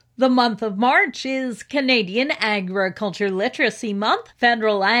The month of March is Canadian Agriculture Literacy Month.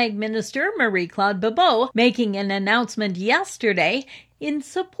 Federal Ag Minister Marie-Claude Bibeau making an announcement yesterday in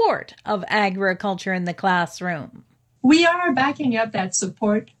support of agriculture in the classroom. We are backing up that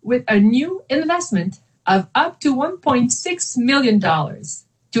support with a new investment of up to $1.6 million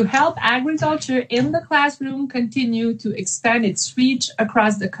to help agriculture in the classroom continue to expand its reach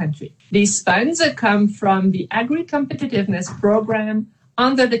across the country. These funds come from the Agri-Competitiveness Program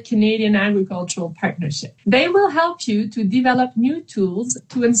under the Canadian Agricultural Partnership. They will help you to develop new tools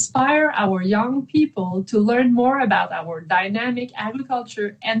to inspire our young people to learn more about our dynamic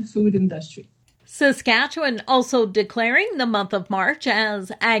agriculture and food industry. Saskatchewan also declaring the month of March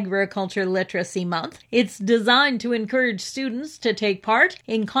as Agriculture Literacy Month. It's designed to encourage students to take part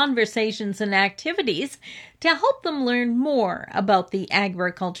in conversations and activities to help them learn more about the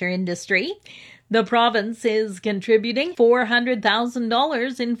agriculture industry. The province is contributing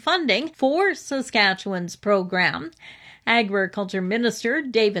 $400,000 in funding for Saskatchewan's program. Agriculture Minister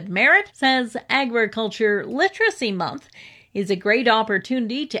David Marit says Agriculture Literacy Month is a great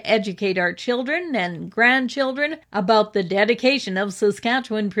opportunity to educate our children and grandchildren about the dedication of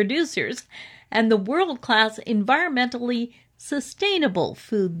Saskatchewan producers and the world-class environmentally sustainable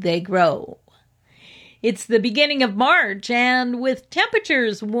food they grow. It's the beginning of March, and with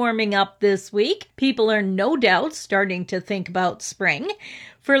temperatures warming up this week, people are no doubt starting to think about spring.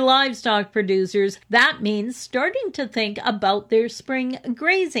 For livestock producers, that means starting to think about their spring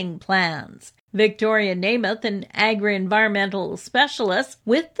grazing plans. Victoria Namath, an agri-environmental specialist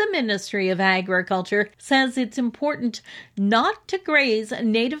with the Ministry of Agriculture, says it's important not to graze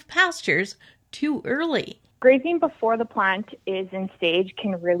native pastures too early. Grazing before the plant is in stage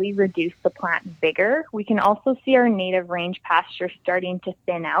can really reduce the plant vigor. We can also see our native range pastures starting to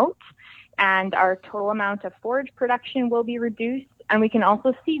thin out, and our total amount of forage production will be reduced. And we can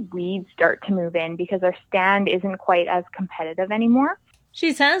also see weeds start to move in because our stand isn't quite as competitive anymore.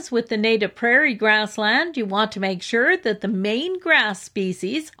 She says with the native prairie grassland, you want to make sure that the main grass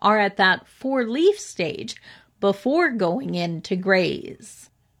species are at that four-leaf stage before going in to graze.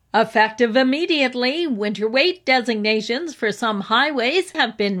 Effective immediately, winter weight designations for some highways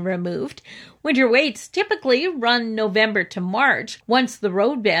have been removed. Winter weights typically run November to March. Once the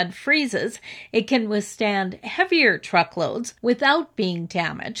roadbed freezes, it can withstand heavier truckloads without being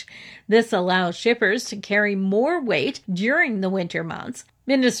damaged. This allows shippers to carry more weight during the winter months.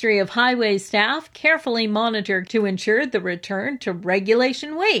 Ministry of Highway staff carefully monitor to ensure the return to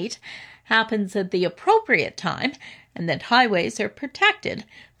regulation weight happens at the appropriate time and that highways are protected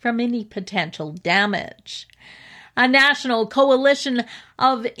from any potential damage. A national coalition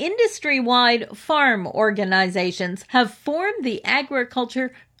of industry-wide farm organizations have formed the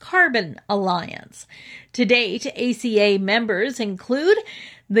Agriculture Carbon Alliance. To date, ACA members include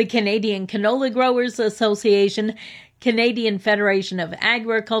the Canadian Canola Growers Association, Canadian Federation of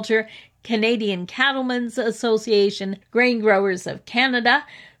Agriculture, Canadian Cattlemen's Association, Grain Growers of Canada,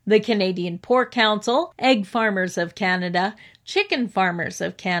 the Canadian Pork Council, Egg Farmers of Canada, Chicken Farmers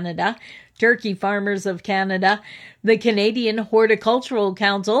of Canada, Turkey Farmers of Canada, the Canadian Horticultural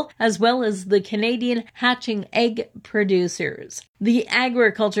Council, as well as the Canadian Hatching Egg Producers. The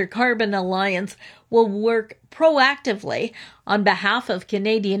Agriculture Carbon Alliance will work proactively on behalf of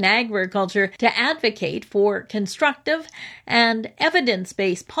Canadian agriculture to advocate for constructive and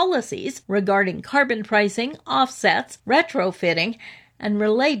evidence-based policies regarding carbon pricing, offsets, retrofitting, and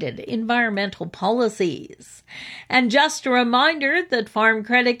related environmental policies. And just a reminder that Farm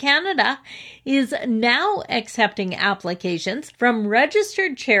Credit Canada is now accepting applications from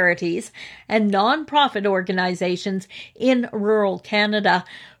registered charities and nonprofit organizations in rural Canada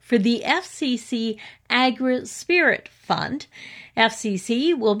for the FCC Agri-Spirit Fund.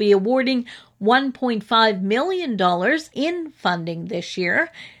 FCC will be awarding $1.5 million in funding this year.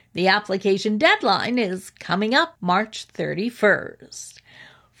 The application deadline is coming up March 31st.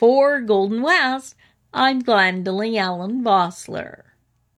 For Golden West, I'm Glendalee Allen Vossler.